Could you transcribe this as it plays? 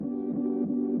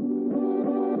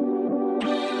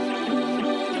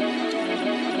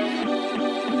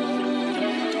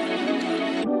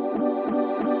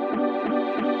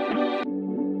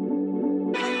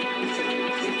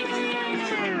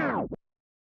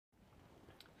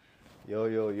Yo,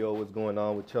 yo, yo, what's going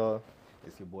on with y'all?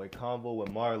 It's your boy Convo with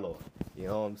Marlo. You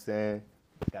know what I'm saying?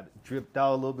 Got dripped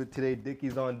out a little bit today,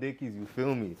 Dickies on Dickies, you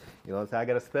feel me? You know what I'm saying? I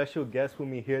got a special guest with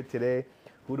me here today.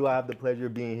 Who do I have the pleasure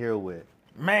of being here with?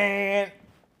 Man,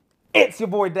 it's your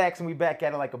boy Dax, and we back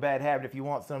at it like a bad habit. If you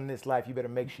want something in this life, you better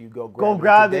make sure you go Go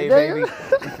grab it grab it, today, nigga.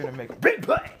 baby. We finna make a big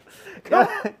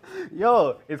play.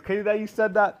 Yo, it's crazy that you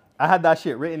said that. I had that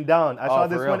shit written down. I saw for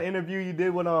this real? one interview you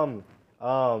did with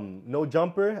No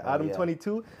Jumper, Adam yeah.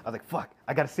 22. I was like, fuck,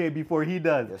 I gotta say it before he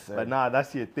does. Yes, sir. But nah,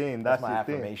 that's your thing. That's That's my your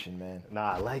thing. affirmation, man.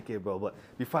 Nah, I like it, bro. But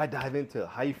before I dive into it,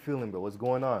 how you feeling, bro? What's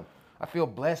going on? I feel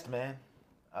blessed, man.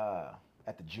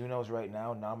 At the Junos right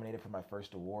now, nominated for my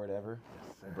first award ever,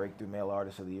 Breakthrough Male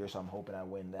Artist of the Year. So I'm hoping I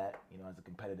win that. You know, as a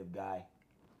competitive guy,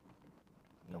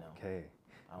 you know, Okay.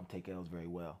 I don't take L's very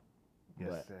well. Yes,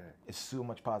 but sir. it's so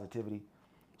much positivity,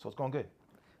 so it's going good.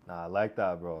 Nah, I like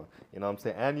that, bro. You know what I'm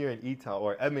saying? And you're in E-Town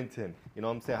or Edmonton. You know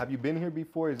what I'm saying? Have you been here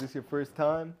before? Is this your first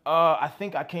time? I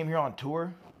think I came here on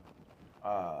tour,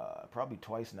 probably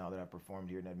twice now that I performed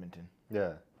here in Edmonton.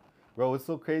 Yeah. Bro, it's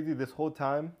so crazy. This whole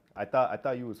time, I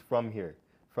thought you was from here,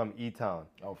 from E-Town.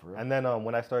 Oh, for real? And then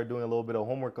when I started doing a little bit of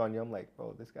homework on you, I'm like,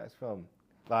 bro, this guy's from.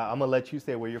 I'm gonna let you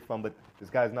say where you're from, but this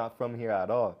guy's not from here at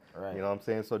all. Right. You know what I'm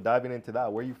saying? So diving into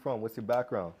that, where you from? What's your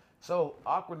background? So,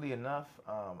 awkwardly enough,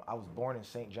 I was born in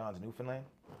St. John's, Newfoundland.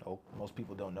 Oh, Most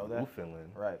people don't know that.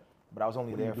 Newfoundland. Right. But I was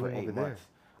only What are you there for doing 8 over there? months.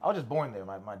 I was just born there.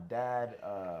 My dad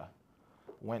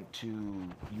went to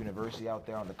university out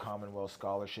there on the Commonwealth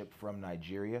Scholarship from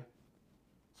Nigeria.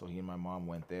 So he and my mom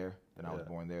went there. Then I was Yeah.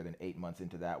 born there. Then 8 months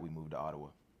into that, we moved to Ottawa.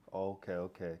 Okay,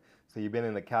 okay. So you've been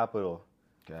in the capital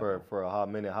for a hot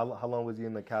minute. How long was you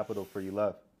in the capital before you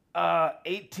left?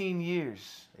 18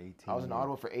 years. 18 I was in years.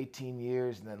 Ottawa for 18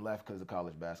 years and then left because of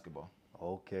college basketball.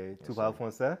 Ok. Tu Yes, parles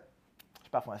sir. français? Je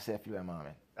parle français fluemment,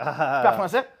 man. Tu parles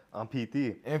français? En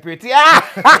PT. Un petit. Ah!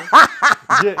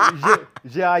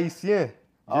 J'ai haïtien. Je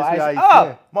Oh, suis haïtien. haïtien.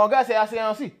 Ah, mon gars, c'est haïtien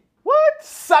aussi. What?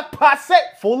 Sac passé.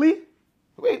 Fully?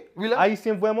 Oui, oui, là.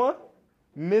 Haïtien vraiment?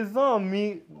 Mes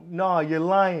amis. No, you're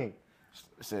lying.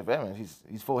 C'est vrai, man.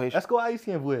 He's full Haitian. Est-ce qu'on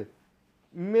haïtien vrai?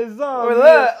 Mes amis. Wait,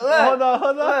 look. Hold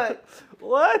on. Look.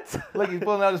 What? Look, he's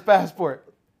pulling out his passport.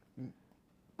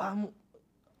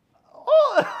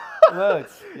 Oh. Look.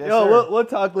 Yes, Yo, sir. we'll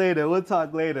talk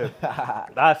later.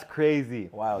 That's crazy.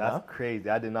 Wow, That's huh? crazy.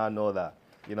 I did not know that.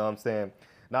 You know what I'm saying?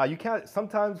 Now, you can't,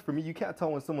 sometimes for me, you can't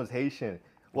tell when someone's Haitian.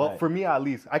 Well, Right. for me at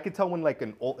least. I can tell when like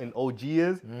an OG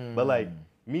is, but like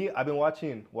me, I've been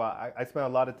watching, I spent a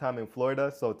lot of time in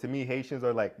Florida, so to me, Haitians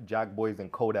are like Jack Boys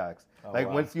and Kodaks. Like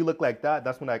wow. once you look like that,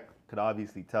 that's when I could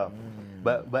obviously tell.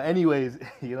 But anyways,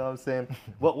 you know what I'm saying?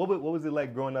 What was it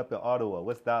like growing up in Ottawa?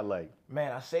 What's that like?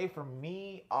 Man, I say for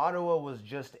me, Ottawa was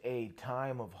just a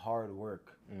time of hard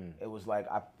work. It was like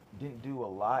I didn't do a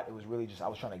lot. It was really just I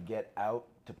was trying to get out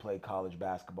to play college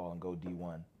basketball and go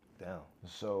D1. Damn.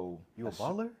 So You a as-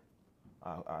 baller?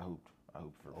 I hooped. I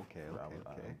hooped for Okay, for, I okay, was-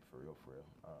 I okay. hooped for real, for real.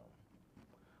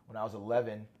 When I was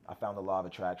 11, I found the law of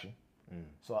attraction.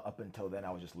 So up until then, I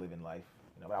was just living life.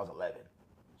 You know, but I was 11,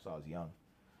 so I was young.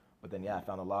 But then, yeah, I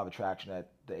found the law of attraction at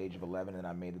the age of 11, and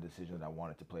I made the decision that I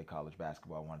wanted to play college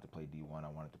basketball. I wanted to play D1. I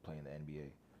wanted to play in the NBA.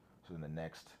 So then the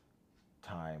next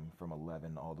time from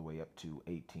 11 all the way up to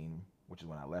 18, which is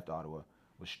when I left Ottawa,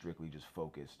 was strictly just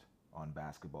focused on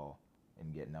basketball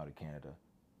and getting out of Canada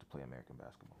to play American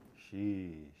basketball.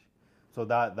 Sheesh. So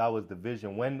that was the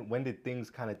vision. When did things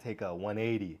kind of take a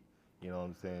 180? You know what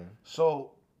I'm saying?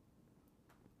 So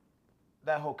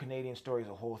that whole Canadian story is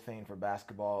a whole thing for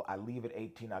basketball. I leave at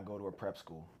 18. I go to a prep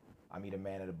school. I meet a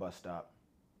man at a bus stop.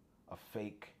 A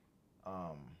fake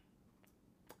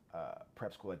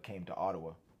prep school that came to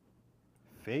Ottawa.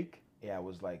 Fake? Yeah, it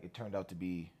was like it turned out to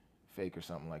be fake or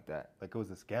something like that. Like it was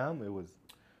a scam? It was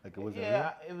like it wasn't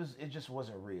Yeah, it was. It just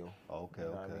wasn't real. real? Oh, okay, You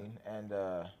know okay. what I mean? And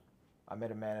I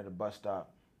met a man at a bus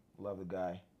stop. Love the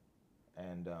guy,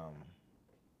 and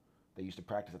they used to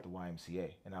practice at the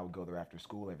YMCA, and I would go there after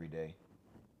school every day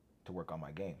to work on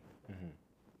my game.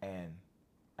 And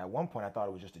at one point, I thought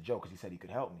it was just a joke because he said he could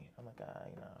help me. I'm like,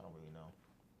 I don't really know.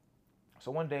 So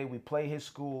one day we play his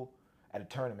school at a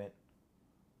tournament.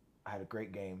 I had a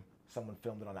great game. Someone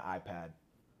filmed it on an iPad.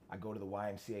 I go to the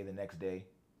YMCA the next day,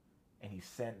 and he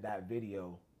sent that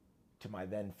video to my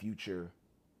then future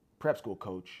prep school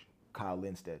coach, Kyle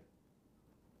Lindstead.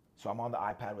 So I'm on the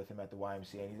iPad with him at the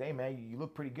YMCA, and he's, hey man, you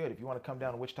look pretty good. If you want to come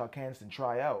down to Wichita, Kansas and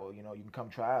try out, you can come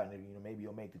try out, and maybe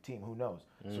you'll make the team. Who knows?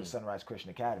 So it's Sunrise Christian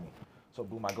Academy. So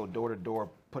boom, I go door to door,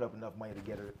 put up enough money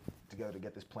together to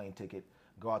get this plane ticket,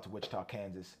 go out to Wichita,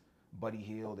 Kansas. Buddy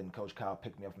Hield and Coach Kyle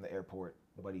picked me up from the airport.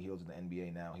 Buddy Hield's in the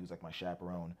NBA now. He was like my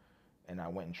chaperone. and I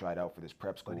went and tried out for this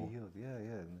prep school. Buddy Hills, yeah.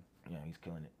 Yeah, he's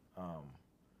killing it.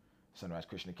 Sunrise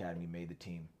Christian Academy made the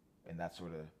team, and that's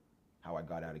sort of how I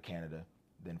got out of Canada.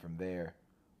 Then from there,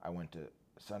 I went to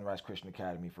Sunrise Christian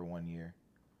Academy for 1 year,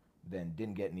 then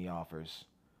didn't get any offers,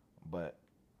 but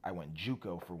I went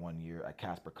JUCO for 1 year at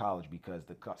Casper College because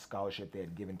the scholarship they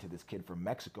had given to this kid from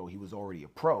Mexico, he was already a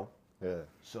pro. Yeah.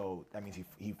 So that means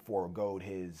he foregoed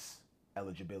his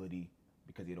eligibility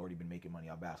because he had already been making money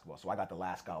on basketball. So I got the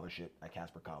last scholarship at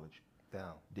Casper College.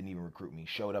 Damn. Didn't even recruit me.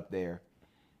 Showed up there.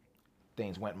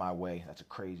 Things went my way. That's a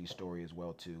crazy story as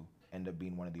well too. End up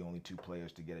being one of the only 2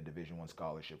 players to get a Division I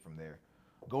scholarship from there.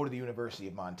 Go to the University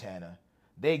of Montana.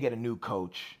 They get a new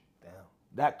coach. Damn.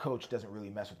 That coach doesn't really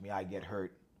mess with me. I get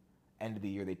hurt. End of the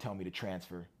year, they tell me to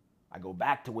transfer. I go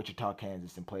back to Wichita,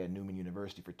 Kansas, and play at Newman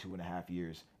University for 2.5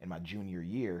 years. In my junior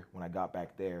year, when I got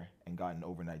back there and got an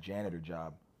overnight janitor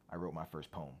job, I wrote my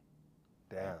first poem.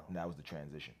 Damn. And that was the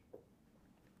transition.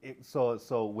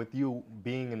 So with you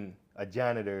being a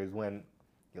janitor is when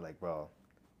you're like, bro,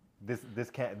 this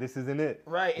isn't it.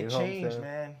 Right, You it know what I'm changed, saying?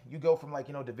 man. You go from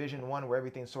Division I where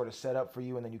everything's sort of set up for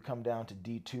you, and then you come down to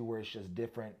D2 where it's just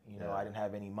different. Yeah. I didn't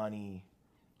have any money,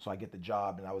 so I get the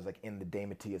job, and I was in the Day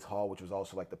Matias Hall, which was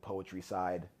also the poetry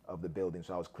side of the building.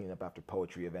 So I was cleaning up after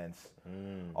poetry events,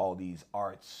 all these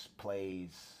arts,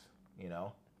 plays,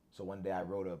 So one day I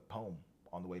wrote a poem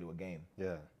on the way to a game.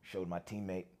 Yeah. Showed my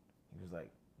teammate. He was like,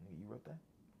 "You wrote that?"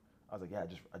 I was like, "Yeah,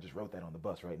 I just wrote that on the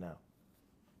bus right now."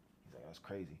 He's like, "That's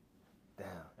crazy." Damn.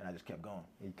 And I just kept going.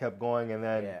 You kept going, and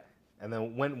then Yeah. and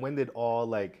then when did all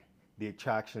the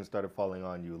attraction started falling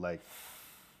on you?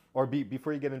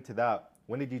 Before you get into that,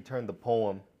 when did you turn the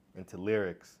poem into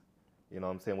lyrics? You know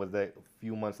what I'm saying? Was that a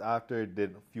few months after?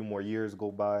 Did a few more years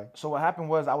go by? So what happened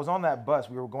was I was on that bus.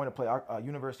 We were going to play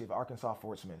University of Arkansas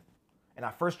Fort Smith, and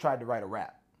I first tried to write a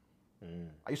rap.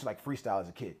 I used to freestyle as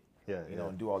a kid. Yeah,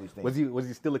 and do all these things. Was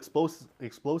he still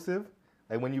explosive?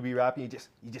 Like when you be rapping, you just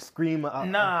scream out?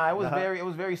 Nah, it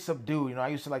was very subdued. I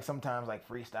used to sometimes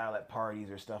freestyle at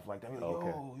parties or stuff like that. I'd be like,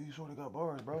 "Yo, you sort of got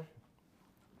bars, bro."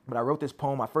 But I wrote this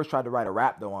poem. I first tried to write a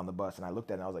rap though on the bus, and I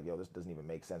looked at it and I was like, "Yo, this doesn't even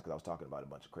make sense," because I was talking about a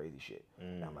bunch of crazy shit.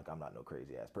 And I'm like, I'm not no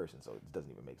crazy ass person, so it doesn't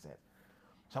even make sense.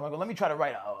 So I'm like, well, let me try to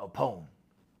write a poem.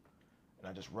 And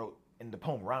I just wrote, and the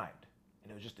poem rhymed,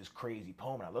 and it was just this crazy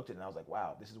poem. And I looked at it and I was like,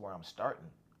 wow, this is where I'm starting.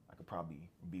 I could probably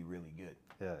be really good.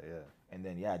 Yeah. And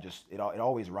then it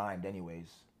always rhymed anyways,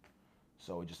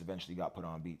 so it just eventually got put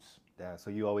on beats. Damn.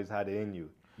 So you always had it in you.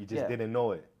 You just Yeah. didn't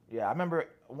know it. Yeah, I remember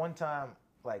one time,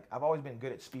 I've always been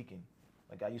good at speaking.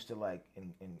 I used to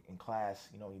in class,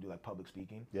 when you do public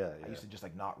speaking. Yeah. I used to just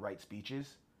not write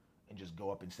speeches and just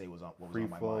go up and say what was on Free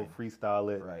my flow, mind.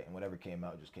 freestyle it. Right, and whatever came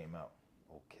out just came out.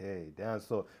 Okay, damn.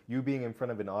 So you being in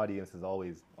front of an audience has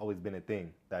always been a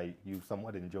thing that you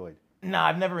somewhat enjoyed. Nah,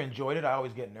 I've never enjoyed it. I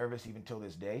always get nervous even till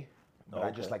this day. But Okay.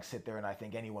 I just sit there and I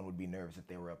think anyone would be nervous if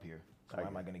they were up here. So why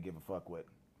am I gonna give a fuck what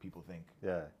people think?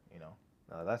 Yeah. You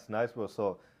know? That's nice, bro.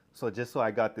 So just so I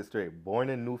got this straight, born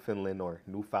in Newfoundland or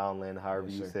Newfoundland, however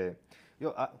Yes, you sir. say it.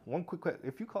 Yo, one quick question.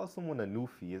 If you call someone a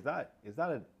newfie, is that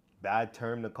a bad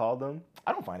term to call them?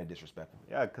 I don't find it disrespectful.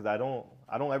 Yeah, because I don't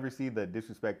ever see the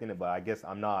disrespect in it, but I guess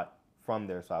I'm not from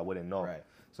there, so I wouldn't know. Right.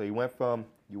 So you went from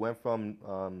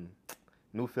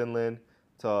Newfoundland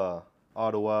to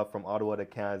Ottawa, from Ottawa to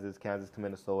Kansas, Kansas to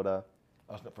Minnesota,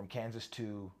 I was from Kansas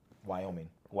to Wyoming,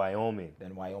 Wyoming.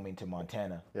 then Wyoming to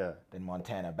Montana, Yeah. then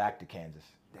Montana back to Kansas.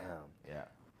 Damn. Yeah.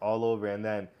 All over, and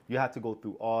then you had to go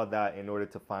through all that in order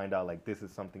to find out this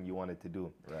is something you wanted to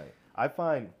do. Right. I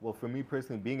find, well, for me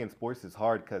personally, being in sports is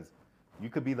hard because you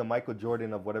could be the Michael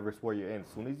Jordan of whatever sport you're in. As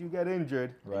soon as you get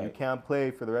injured, and you Right. can't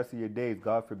play for the rest of your days,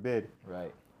 God forbid,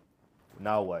 Right.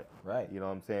 now what? Right. You know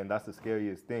what I'm saying? That's the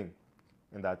scariest thing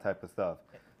in that type of stuff.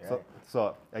 Right.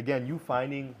 So again, you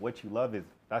finding what you love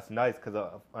that's nice because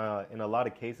in a lot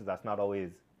of cases, that's not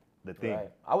always the thing.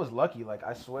 Right. I was lucky.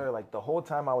 I swear, the whole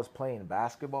time I was playing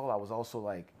basketball, I was also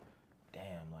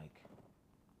damn,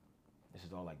 this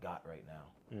is all I got right now.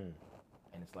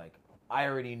 And it's I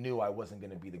already knew I wasn't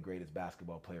going to be the greatest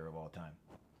basketball player of all time.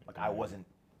 I wasn't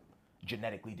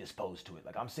genetically disposed to it.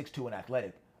 I'm 6'2" and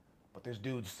athletic, but there's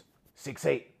dudes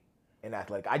 6'8" and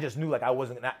athletic. I just knew I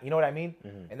wasn't, you know what I mean?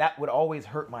 And that would always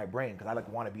hurt my brain because I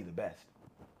want to be the best.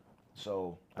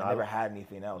 So I never had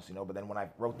anything else, but then when I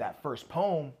wrote that first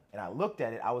poem and I looked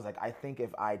at it, I was I think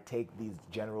if I take these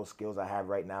general skills I have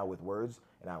right now with words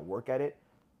and I work at it,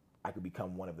 I could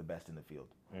become one of the best in the field.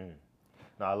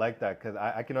 No, I like that because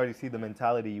I can already see the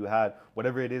mentality you had.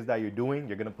 Whatever it is that you're doing,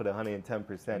 you're going to put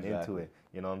 110% into it.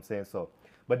 You know what I'm saying? So,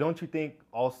 but don't you think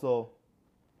also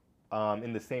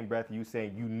in the same breath you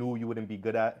saying you knew you wouldn't be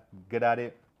good at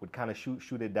it would kind of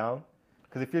shoot it down?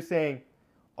 Because if you're saying,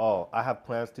 oh, I have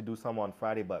plans to do something on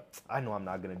Friday, but I know I'm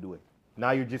not gonna do it.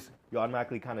 Now you're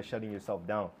automatically kind of shutting yourself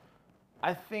down.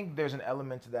 I think there's an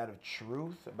element to that of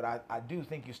truth, but I do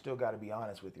think you still got to be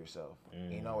honest with yourself.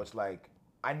 You know, it's like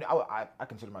I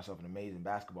consider myself an amazing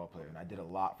basketball player, and I did a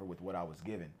lot with what I was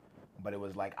given. But it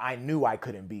was like I knew I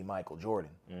couldn't be Michael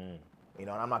Jordan. You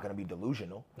know, and I'm not gonna be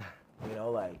delusional. You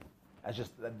know, like that's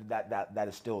just that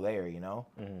is still there. You know,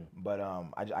 but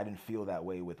I didn't feel that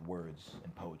way with words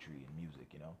and poetry and music.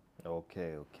 You know.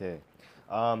 Okay, okay.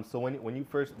 So when you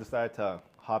first decided to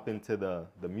hop into the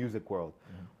music world,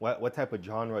 what type of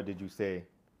genre did you say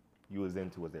you was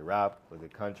into? Was it rap? Was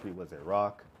it country? Was it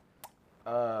rock?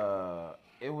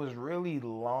 It was really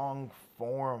long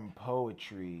form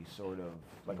poetry, sort of.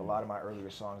 Like a lot of my earlier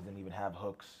songs didn't even have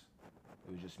hooks.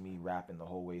 It was just me rapping the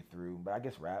whole way through. But I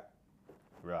guess rap.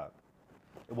 Rap.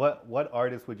 What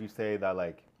artist would you say that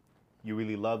like you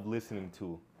really loved listening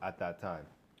to at that time?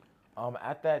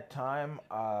 At that time,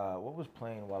 what was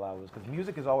playing while I was, because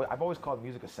music is always, I've always called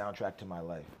music a soundtrack to my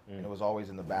life. And it was always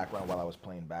in the background while I was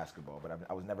playing basketball, but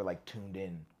I was never like tuned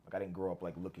in. Like I didn't grow up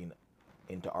like looking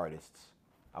into artists.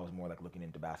 I was more like looking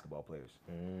into basketball players.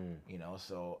 You know,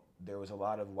 so there was a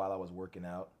lot of, while I was working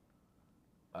out,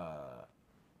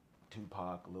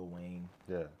 Tupac, Lil Wayne.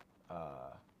 Yeah.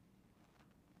 I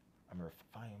remember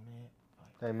Fireman.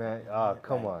 Hey man,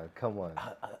 come on.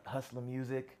 Hustler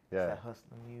music. Yeah. That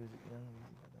hustler music. You know?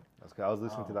 That's good. I was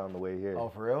listening to that on the way here. Oh,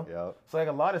 for real? Yeah. So like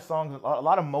a lot of songs, a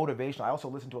lot of motivational. I also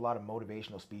listen to a lot of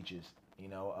motivational speeches. You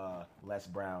know, Les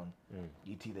Brown,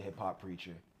 E.T. the Hip Hop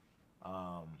Preacher.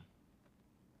 A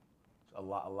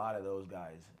lot of those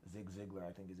guys. Zig Ziglar,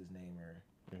 I think is his name. Or,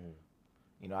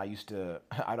 you know,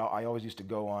 I always used to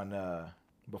go on,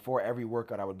 before every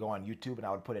workout, I would go on YouTube and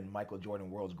I would put in Michael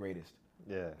Jordan World's Greatest.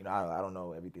 Yeah. You know, I don't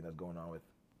know everything that's going on with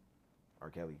R.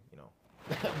 Kelly, you know.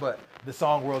 But the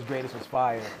song World's Greatest was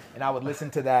fire. And I would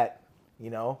listen to that, you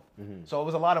know. So it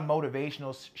was a lot of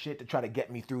motivational shit to try to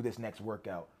get me through this next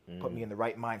workout. Put me in the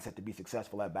right mindset to be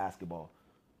successful at basketball.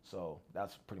 So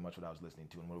that's pretty much what I was listening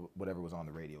to and whatever was on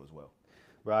the radio as well.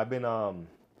 Bro, I've been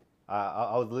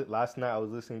last night I was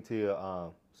listening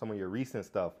to some of your recent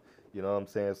stuff. You know what I'm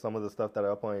saying? Some of the stuff that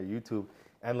are up on your YouTube,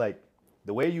 and like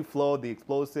the way you flow, the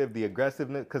explosive, the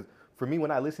aggressiveness. Because for me,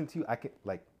 when I listen to you, I can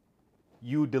like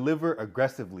you deliver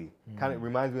aggressively. Kind of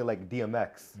reminds me of like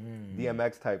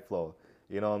DMX type flow.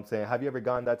 You know what I'm saying? Have you ever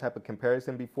gotten that type of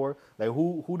comparison before? Like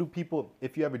who do people,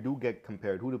 if you ever do get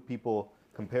compared, who do people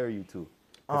compare you to?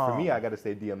 'Cause for me, I gotta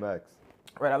say DMX.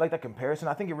 Right, I like that comparison.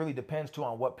 I think it really depends too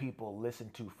on what people listen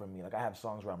to from me. Like I have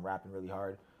songs where I'm rapping really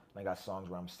hard. And I got songs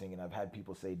where I'm singing. I've had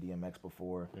people say DMX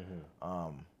before.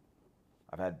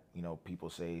 I've had, you know, people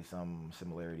say some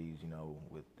similarities, you know,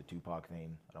 with the Tupac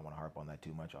thing. I don't want to harp on that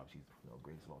too much. Obviously, he's, you know,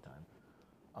 greatest of all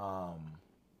time.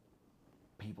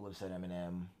 People have said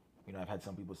Eminem. You know, I've had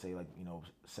some people say like, you know,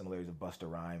 similarities of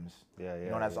Busta Rhymes. Yeah. You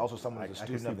know, and that's also someone who's a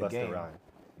student of the game. Rhyme.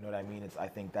 You know what I mean? I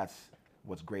think that's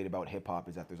what's great about hip hop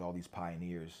is that there's all these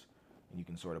pioneers, and you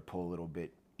can sort of pull a little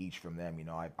bit each from them. You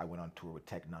know, I went on tour with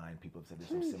Tech Nine. People have said there's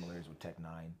some similarities with Tech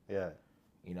Nine. Yeah.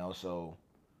 You know, so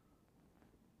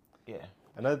yeah.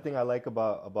 Another thing I like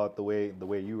about the way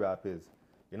you rap is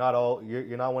you're not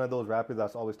one of those rappers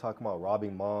that's always talking about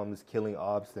robbing moms, killing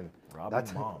ops, and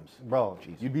Robbing moms, bro.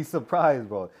 Jeez. You'd be surprised,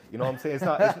 bro. You know what I'm saying?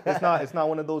 It's not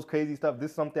one of those crazy stuff.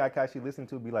 This is something I can actually listen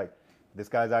to and be like, this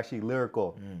guy's actually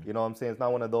lyrical. You know what I'm saying? It's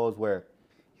not one of those where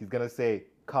he's gonna say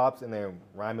cops and then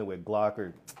rhyme it with Glock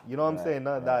or, you know what I'm saying?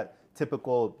 None of that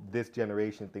typical this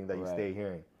generation thing that you stay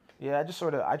hearing. Yeah,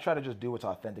 I try to just do what's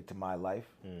authentic to my life.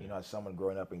 You know, as someone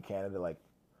growing up in Canada, like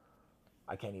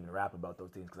I can't even rap about those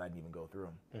things because I didn't even go through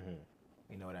them.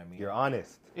 You know what I mean? You're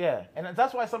honest. Yeah, and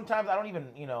that's why sometimes I don't even,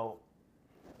 you know,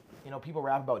 people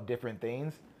rap about different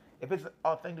things. If it's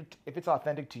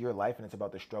authentic to your life and it's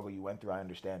about the struggle you went through, I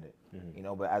understand it. You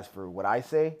know, but as for what I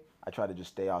say, I try to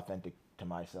just stay authentic to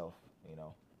myself. You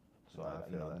know, so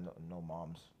no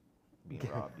moms being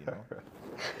robbed. You know,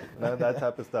 None of that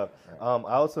type of stuff. I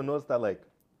also noticed that like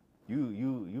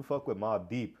you fuck with Mobb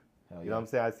Deep. You know what I'm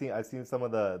saying? I seen some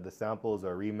of the samples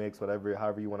or remix,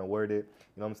 however you want to word it.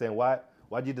 You know what I'm saying?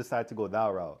 Why'd you decide to go that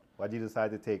route? Why'd you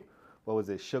decide to take, what was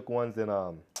it, Shook Ones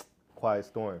and Quiet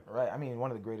Storm? Right. I mean,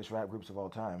 one of the greatest rap groups of all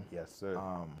time. Yes, sir.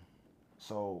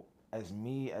 So as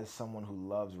someone who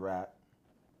loves rap,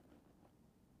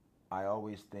 I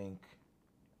always think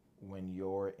when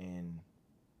you're in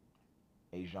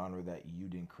a genre that you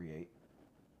didn't create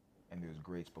and there's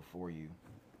greats before you,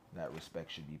 that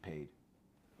respect should be paid.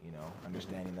 You know,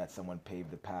 understanding that someone paved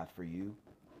the path for you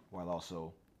while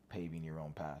also paving your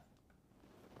own path.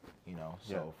 You know,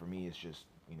 so for me, it's just,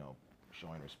 you know,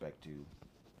 showing respect to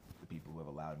the people who have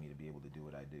allowed me to be able to do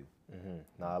what I do.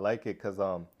 No, I like it because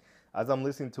as I'm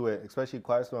listening to it, especially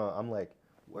Quiet Storm, I'm like,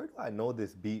 where do I know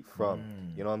this beat from?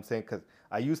 You know what I'm saying? Because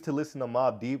I used to listen to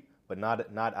Mobb Deep, but not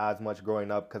as much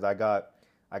growing up because I got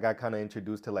kind of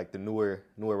introduced to like the newer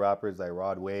rappers like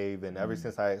Rod Wave, and ever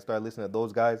since I started listening to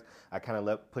those guys, I kind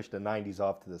of push the 90s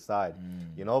off to the side,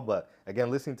 you know. But again,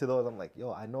 listening to those, I'm like,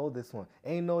 yo, I know this one.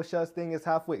 Ain't no such thing as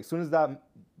halfway. As soon as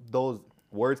those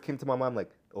words came to my mind, I'm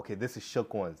like, okay, this is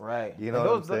Shook Ones. Right. You know and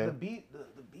what those, I'm saying? the beats,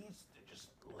 they're just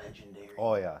legendary.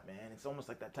 Oh yeah. Man, it's almost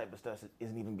like that type of stuff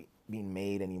isn't even being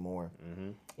made anymore.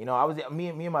 You know, me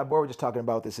and my boy were just talking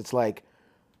about this. It's like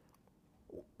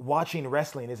watching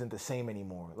wrestling isn't the same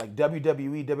anymore. Like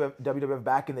WWE, WWF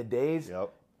back in the days,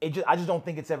 Yep. I just don't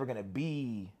think it's ever gonna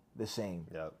be the same.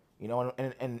 Yep. You know,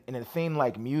 and a thing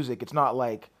like music, it's not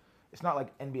like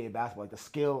NBA basketball. Like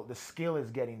the skill is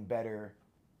getting better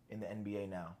in the NBA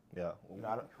now. Yeah. You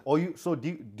know, So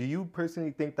do you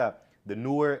personally think that the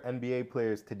newer NBA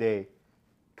players today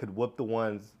could whoop the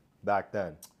ones back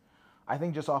then? I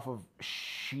think just off of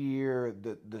sheer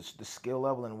the skill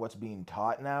level and what's being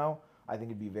taught now, I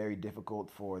think it'd be very difficult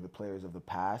for the players of the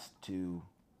past to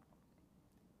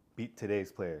Beat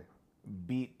today's player.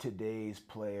 beat today's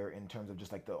player in terms of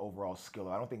just like the overall skill.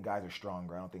 I don't think guys are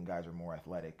stronger. I don't think guys are more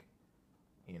athletic.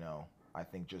 You know, I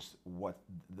think just what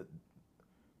the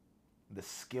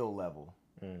skill level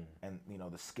and, you know,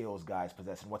 the skills guys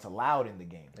possess and what's allowed in the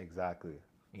game. Exactly.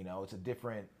 You know, it's a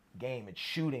different game. It's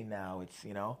shooting now. It's,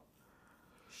 you know,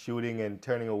 Shooting and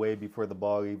turning away before the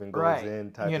ball even goes right.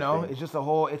 in type You know, of thing. it's just a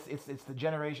whole, it's the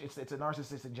generation, it's a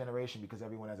narcissistic generation because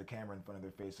everyone has a camera in front of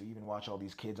their face. So you even watch all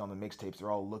these kids on the mixtapes,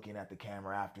 they're all looking at the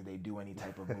camera after they do any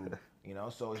type of move, you know?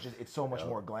 So it's so much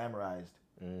more glamorized.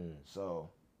 So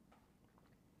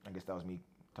I guess that was me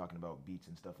talking about beats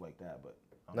and stuff like that, but.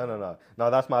 No,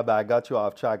 that's my bad. I got you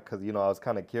off track because, you know, I was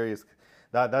kind of curious.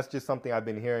 That's just something I've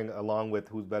been hearing along with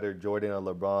who's better, Jordan or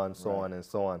LeBron, so on and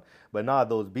so on. But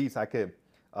those beats, I could,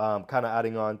 kind of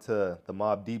adding on to the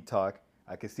Mobb Deep talk,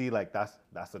 I could see like that's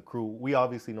a crew. We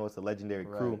obviously know it's a legendary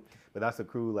crew, but that's a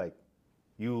crew like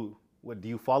do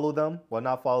you follow them? Well,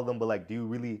 not follow them, but like, do you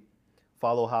really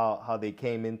follow how they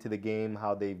came into the game,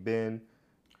 how they've been?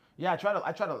 Yeah,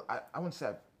 I wouldn't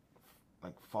say I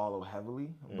follow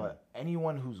heavily, but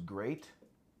anyone who's great,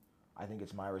 I think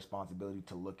it's my responsibility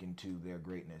to look into their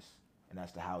greatness and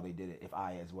as to how they did it if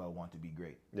I as well want to be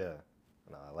great. Yeah,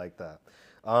 no, I like that.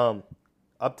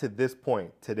 Up to this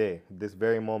point today, this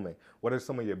very moment, what are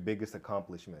some of your biggest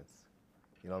accomplishments?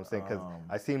 You know what I'm saying? Because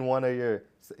I seen one of your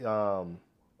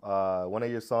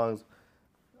songs.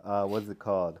 What's it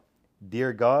called?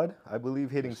 Dear God, I believe,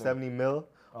 hitting 70 mil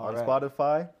on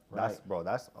Spotify.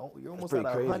 You're almost at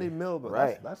 100 mil,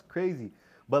 but that's crazy.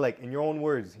 But like, in your own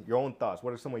words, your own thoughts,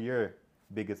 what are some of your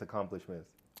biggest accomplishments?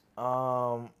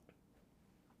 All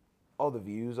the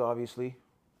views, obviously.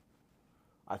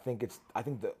 I think it's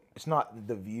not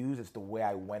the views, it's the way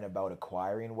I went about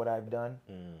acquiring what I've done.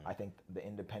 I think the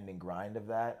independent grind of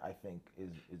that, I think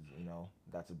is you know,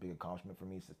 that's a big accomplishment for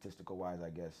me statistical wise, I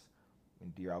guess.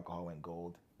 When Dear Alcohol went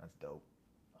gold, that's dope.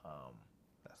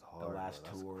 That's hard. The last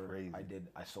bro. That's tour crazy.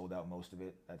 I sold out most of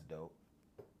it. That's dope.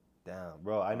 Damn,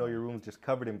 bro, I know your room's just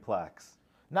covered in plaques.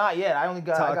 Not yet. I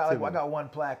got one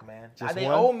plaque, man. They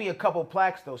owe me a couple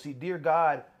plaques though. See, Dear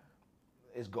God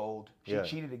is gold. She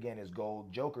Cheated Again is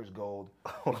gold. Joker's gold.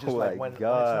 It's just like when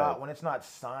it's not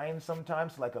signed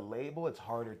sometimes like a label, it's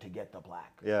harder to get the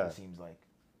plaque. Yeah. It seems like,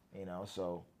 you know,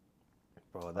 so.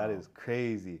 Bro, that is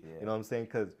crazy. Yeah. You know what I'm saying?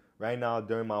 Because right now,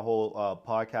 during my whole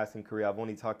podcasting career, I've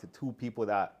only talked to 2 people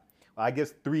I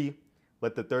guess 3,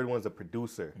 but the third one's a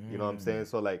producer. You know what I'm saying?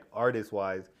 So like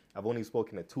artist-wise, I've only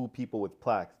spoken to 2 people with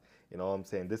plaques. You know what I'm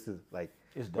saying? This is like,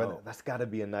 brother, that's got to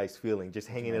be a nice feeling. Just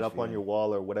hanging it up on your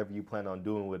wall or whatever you plan on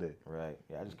doing with it. Right.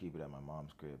 Yeah, I just keep it at my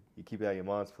mom's crib. You keep it at your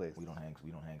mom's place. We don't hang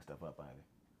stuff up either.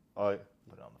 Oh,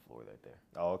 Put it on the floor right there.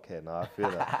 oh, okay. No, I feel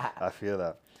that. I feel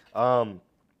that.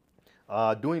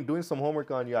 Doing some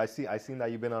homework on you. I seen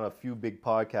that you've been on a few big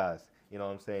podcasts. You know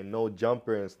what I'm saying? No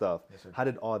Jumper and stuff. Yes, sir. How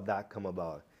did all that come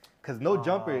about? Because No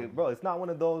Jumper, bro, it's not one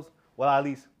of those. Well, at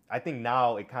least I think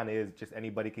now it kind of is. Just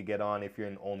anybody could get on if you're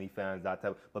in OnlyFans, that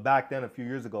type. But back then, a few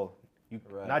years ago,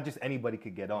 not just anybody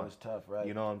could get on. It was tough, right?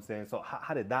 You know what I'm saying? So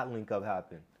how did that link up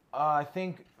happen? I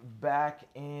think back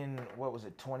in,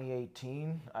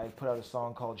 2018, I put out a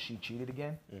song called She Cheated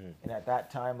Again. And at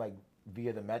that time, like,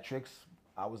 via the metrics,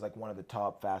 I was like one of the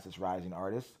top fastest rising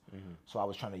artists. So I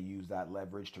was trying to use that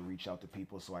leverage to reach out to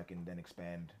people so I can then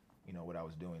expand, you know, what I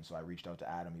was doing. So I reached out to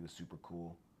Adam. He was super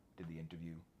cool, did the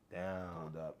interview. Damn.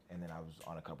 Pulled up. And then I was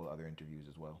on a couple of other interviews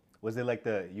as well. Was it like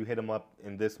you hit him up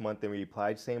in this month and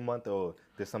replied same month, or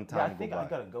did some Yeah, I time go think by? I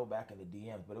gotta go back in the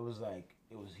DMs, but it was like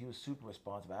he was super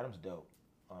responsive. Adam's dope,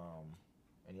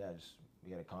 and yeah, just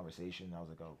we had a conversation. I was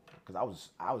like, oh, because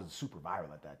I was super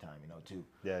viral at that time, too.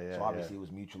 Yeah, yeah, So obviously yeah. it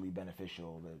was mutually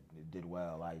beneficial. That it did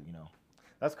well.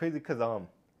 That's crazy because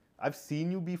I've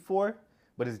seen you before,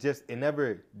 but it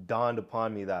never dawned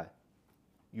upon me that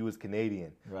you was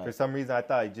Canadian. Right. For some reason, I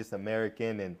thought you're just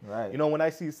American. And Right. when I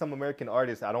see some American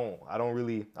artists, I don't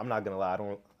really. I'm not gonna lie. I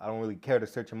don't really care to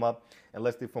search them up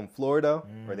unless they're from Florida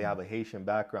or they have a Haitian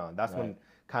background. That's when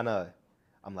kind of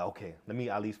I'm like, okay, let me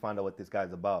at least find out what this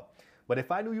guy's about. But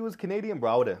if I knew you was Canadian,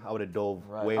 bro, I would have dove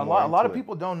way more. A lot of into it.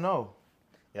 people don't know.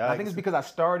 Yeah, I think it's because I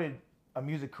started a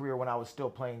music career when I was still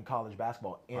playing college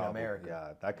basketball in America.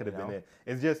 Yeah, that could have been it.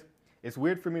 It's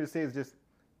weird for me to say. It's just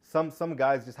some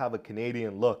guys just have a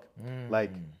Canadian look.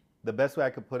 Like the best way I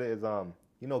could put it is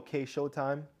K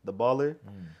Showtime, the baller.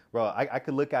 Bro, I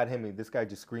could look at him and this guy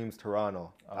just screams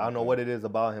Toronto. I don't know what it is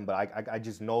about him, but I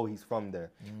just know he's from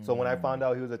there. So when I found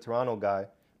out he was a Toronto guy,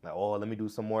 like, oh, let me do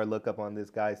some more look up on this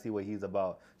guy, see what he's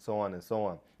about, so on and so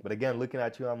on. But again, looking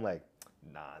at you, I'm like,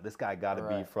 nah, this guy got to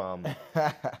be from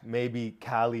maybe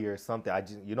Cali or something. I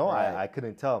just, I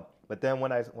couldn't tell. But then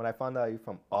when I found out you're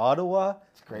from Ottawa,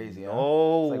 it's crazy.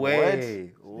 No like,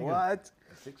 way. What?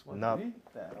 613?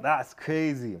 No, that's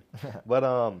crazy.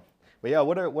 but yeah,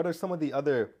 what are some of the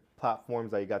other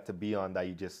platforms that you got to be on that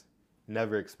you just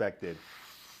never expected?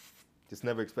 Just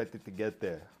never expected to get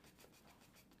there.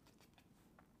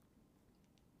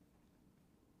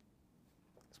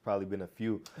 Probably been a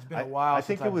few. It's been a while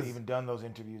since I've even done those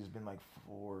interviews. It's been like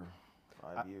 4 or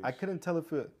 5 years. I couldn't tell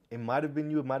if it might have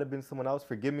been you, it might have been someone else.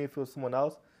 Forgive me if it was someone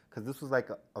else, because this was like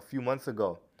a few months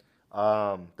ago.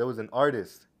 There was an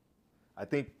artist. I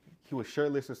think he was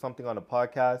shirtless or something on a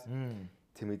podcast.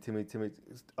 Timmy.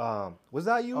 Was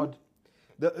that you? Oh,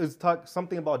 it was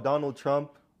something about Donald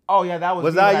Trump. Oh yeah, that was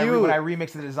me that you? When I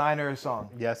remixed the Designer song.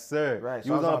 Yes, sir. Right. So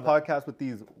you was on a podcast with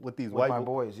these white my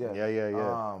boys. Yeah.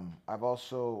 Yeah. I've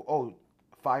also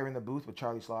Fire in the Booth with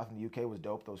Charlie Sloth in the UK was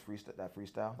dope. That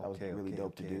freestyle. That was really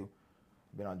dope to do.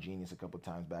 Been on Genius a couple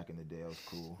times back in the day. It was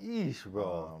cool. Yeesh,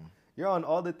 bro. You're on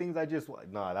all the things I just.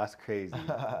 Nah, that's crazy.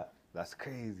 That's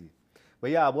crazy. But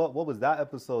yeah, what was that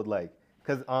episode like?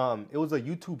 Because it was a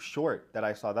YouTube short that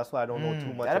I saw. That's why I don't know too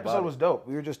much about it. That episode was dope.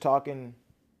 We were just talking.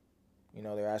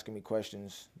 They're asking me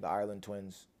questions. The Ireland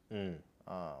twins. Yeah,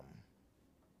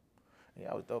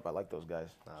 it was dope. I like those guys.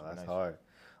 Nah, that's nice.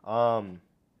 Hard.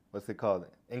 What's it called?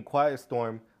 In Quiet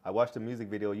Storm, I watched the music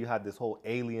video. You had this whole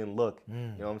alien look. You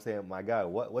know what I'm saying? My God,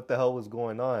 what the hell was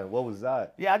going on? What was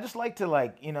that? Yeah, I just like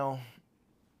to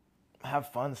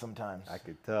have fun sometimes. I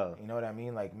could tell. You know what I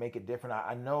mean? Like make it different.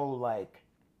 I know like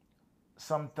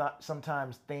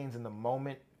sometimes things in the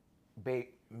moment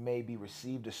may be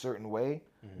received a certain way,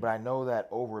 but I know that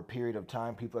over a period of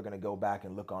time, people are going to go back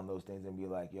and look on those things and be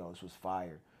like, yo, this was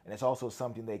fire. And it's also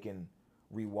something they can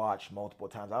rewatch multiple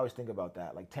times. I always think about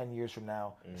that. Like 10 years from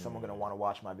now, someone's going to want to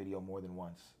watch my video more than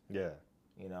once. Yeah.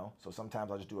 So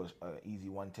sometimes I'll just do a easy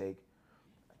one take.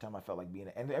 That time I felt like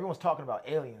and everyone's talking about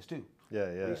aliens too. Yeah.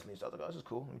 Recently, so I was like, oh, this is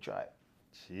cool. Let me try it.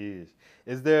 Jeez.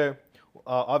 Is there,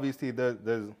 obviously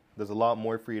there's a lot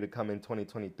more for you to come in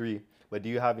 2023, but do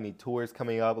you have any tours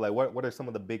coming up? Like what are some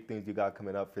of the big things you got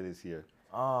coming up for this year?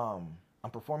 I'm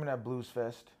performing at Blues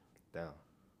Fest. Damn.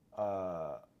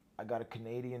 I got a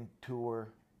Canadian tour,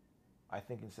 I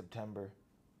think in September.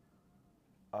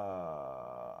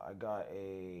 I got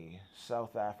a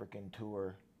South African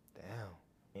tour. Damn.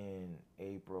 In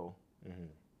April.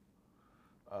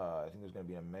 I think there's going to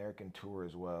be an American tour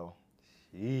as well.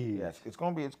 Jeez. Yeah, it's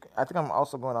going to be. I think I'm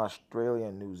also going to Australia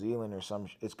and New Zealand or some.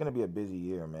 It's going to be a busy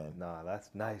year, man. Nah, that's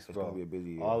nice, it's bro. It's going to be a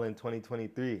busy year. All in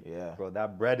 2023. Yeah. Bro,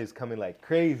 that bread is coming like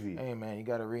crazy. Hey, man, you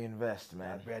got to reinvest, man.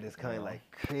 That bread is coming like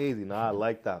crazy. Nah, I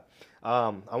like that.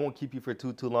 I won't keep you for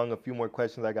too long. A few more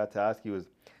questions I got to ask you is,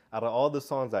 out of all the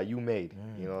songs that you made,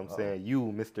 you know what I'm saying? You,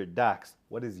 Mr. Dax,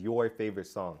 what is your favorite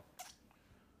song?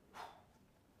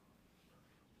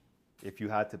 If you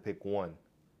had to pick one.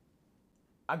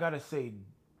 I got to say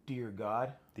Dear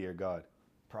God. Dear God.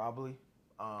 Probably.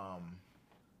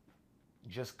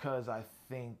 Just because I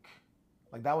think,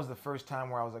 like, that was the first time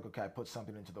where I was like, okay, I put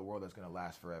something into the world that's going to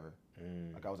last forever.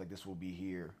 Like, I was like, this will be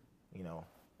here,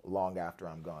 long after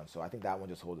I'm gone. So I think that one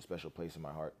just holds a special place in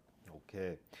my heart.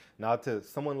 Okay. Now, to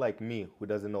someone like me who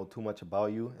doesn't know too much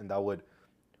about you and that would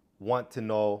want to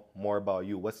know more about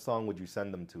you, what song would you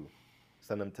send them to?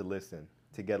 Send them to listen,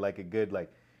 to get like a good,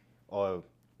 like, or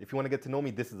if you want to get to know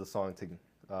me, this is a song to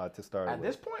start with. At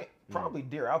this point, probably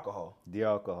Dear Alcohol. Dear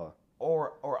Alcohol.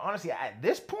 Or honestly, at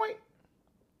this point,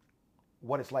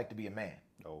 what it's like to be a man.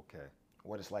 Okay.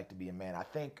 What it's like to be a man. I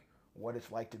think what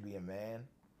it's like to be a man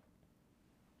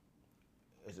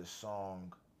is a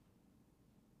song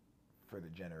for the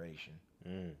generation.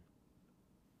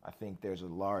 I think there's a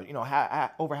large,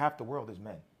 over half the world is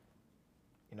men.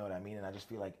 You know what I mean? And I just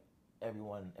feel like every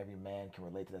man can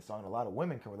relate to that song. And a lot of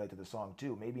women can relate to the song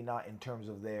too. Maybe not in terms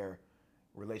of their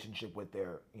relationship with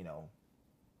their,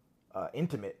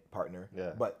 intimate partner,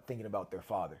 but thinking about their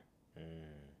father.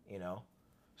 You know?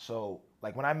 So,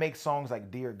 like, when I make songs like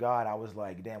Dear God, I was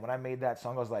like, damn, when I made that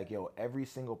song, I was like, yo, every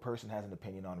single person has an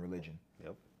opinion on religion.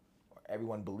 Yep.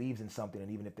 Everyone believes in something,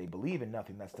 and even if they believe in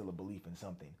nothing, that's still a belief in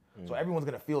something. So everyone's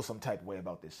going to feel some type of way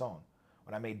about this song.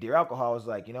 When I made Dear Alcohol, I was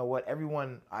like, you know what?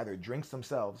 Everyone either drinks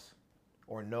themselves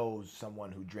or knows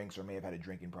someone who drinks or may have had a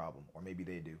drinking problem, or maybe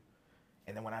they do.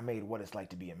 And then when I made What It's Like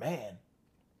to Be a Man,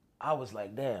 I was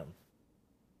like, damn,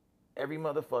 every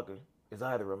motherfucker is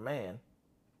either a man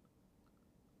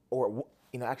or,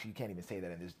 actually you can't even say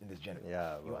that in this gender.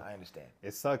 Yeah, bro. I understand.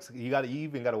 It sucks. You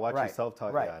even gotta watch yourself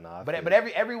talk. Right. Yeah, nah, but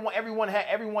everyone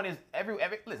is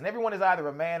either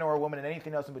a man or a woman, and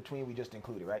anything else in between we just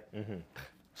included, right?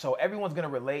 So everyone's gonna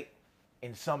relate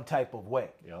in some type of way.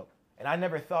 Yep. And I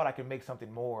never thought I could make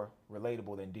something more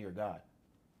relatable than Dear God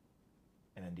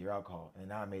and then Dear Alcohol. And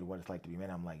now I made What It's Like to Be a Man.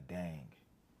 I'm like, dang.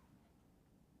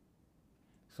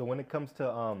 So when it comes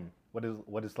to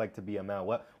what it's like to be a man,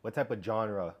 what type of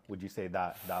genre would you say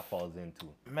that falls into?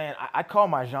 Man, I call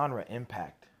my genre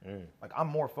impact. Like, I'm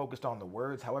more focused on the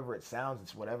words. However it sounds,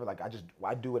 it's whatever. Like,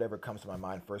 I do whatever comes to my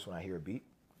mind first when I hear a beat.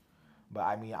 But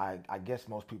I mean, I guess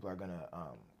most people are gonna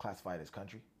classify it as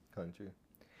country. Country,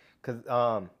 because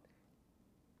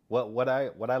what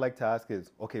I like to ask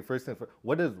is, okay, first and first,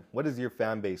 what does your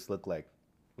fan base look like?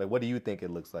 Like, what do you think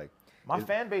it looks like? My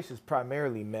fan base is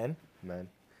primarily men. Men,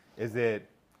 is it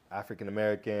African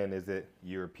American? Is it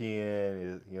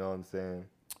European? You know what I'm saying?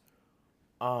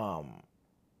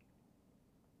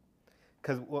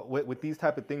 Because with these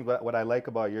type of things, what I like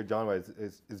about your genre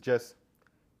is just,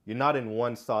 you're not in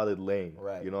one solid lane.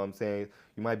 Right. You know what I'm saying?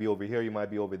 You might be over here, you might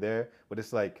be over there, but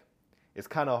it's like, it's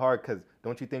kind of hard, because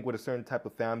don't you think with a certain type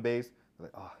of fan base,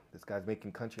 like, oh, this guy's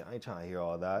making country, I ain't trying to hear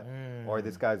all that. Or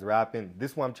this guy's rapping,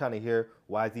 this one I'm trying to hear,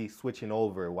 why is he switching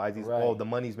over? Why is he, oh, the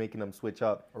money's making him switch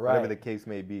up, whatever the case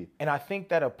may be. And I think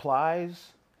that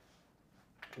applies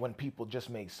when people just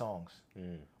make songs.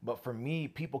 But for me,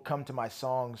 people come to my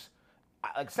songs,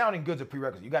 like, sounding good's a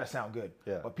prerequisite. You got to sound good.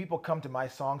 Yeah. But people come to my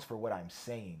songs for what I'm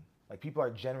saying. Like, people are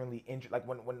genuinely interested. Like,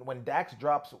 when Dax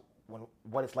drops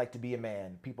What It's Like to Be a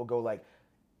Man, people go like,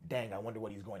 dang, I wonder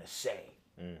what he's going to say.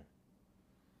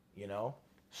 You know?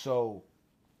 So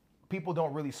people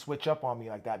don't really switch up on me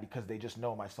like that, because they just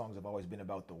know my songs have always been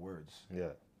about the words. Yeah.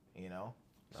 You know?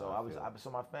 So so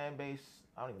my fan base,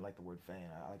 I don't even like the word fan.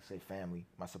 I like to say family.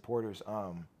 My supporters,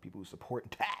 people who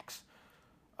support Dax.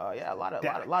 Yeah, a lot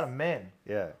of men.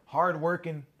 Yeah.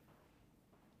 Hardworking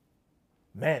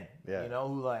men. Yeah. You know,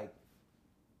 who like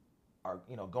are,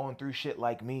 going through shit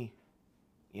like me.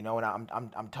 You know, and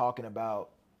I'm talking about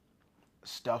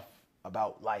stuff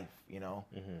about life,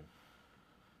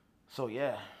 So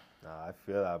yeah. Nah, I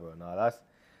feel that, bro. Nah,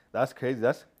 that's crazy.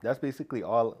 That's basically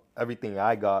everything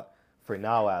I got for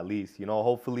now, at least.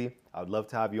 Hopefully, I'd love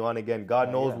to have you on again.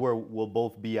 God knows where we'll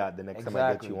both be at the next time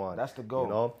I get you on. That's the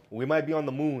goal. We might be on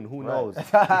the moon. Who knows?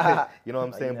 You know what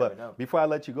I'm saying? But know. Before I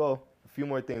let you go, a few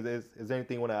more things. Is there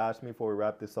anything you want to ask me before we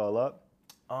wrap this all up?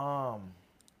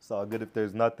 It's all good if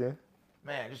there's nothing.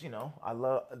 Man, just,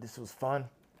 this was fun.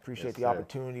 Appreciate the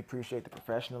opportunity. Appreciate the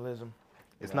professionalism.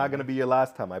 It's not going to be your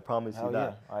last time. I promise you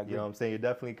that. Yeah, I agree. You know what I'm saying? You're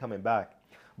definitely coming back.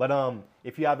 But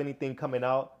if you have anything coming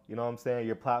out, you know what I'm saying,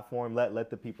 your platform,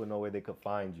 let the people know where they could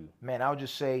find you. Man, I would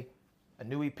just say a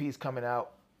new EP is coming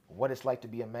out. What It's Like to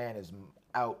Be a Man is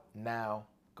out now.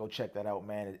 Go check that out,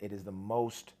 man. It is the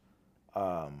most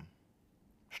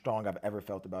strong I've ever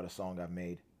felt about a song I've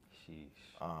made.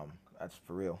 Sheesh. That's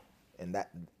for real. And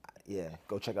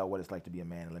go check out What It's Like to Be a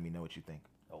Man and let me know what you think.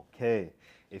 Okay.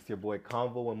 It's your boy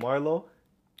Convo with Marlo.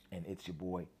 And it's your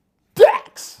boy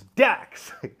Dax.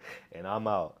 And I'm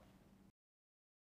out.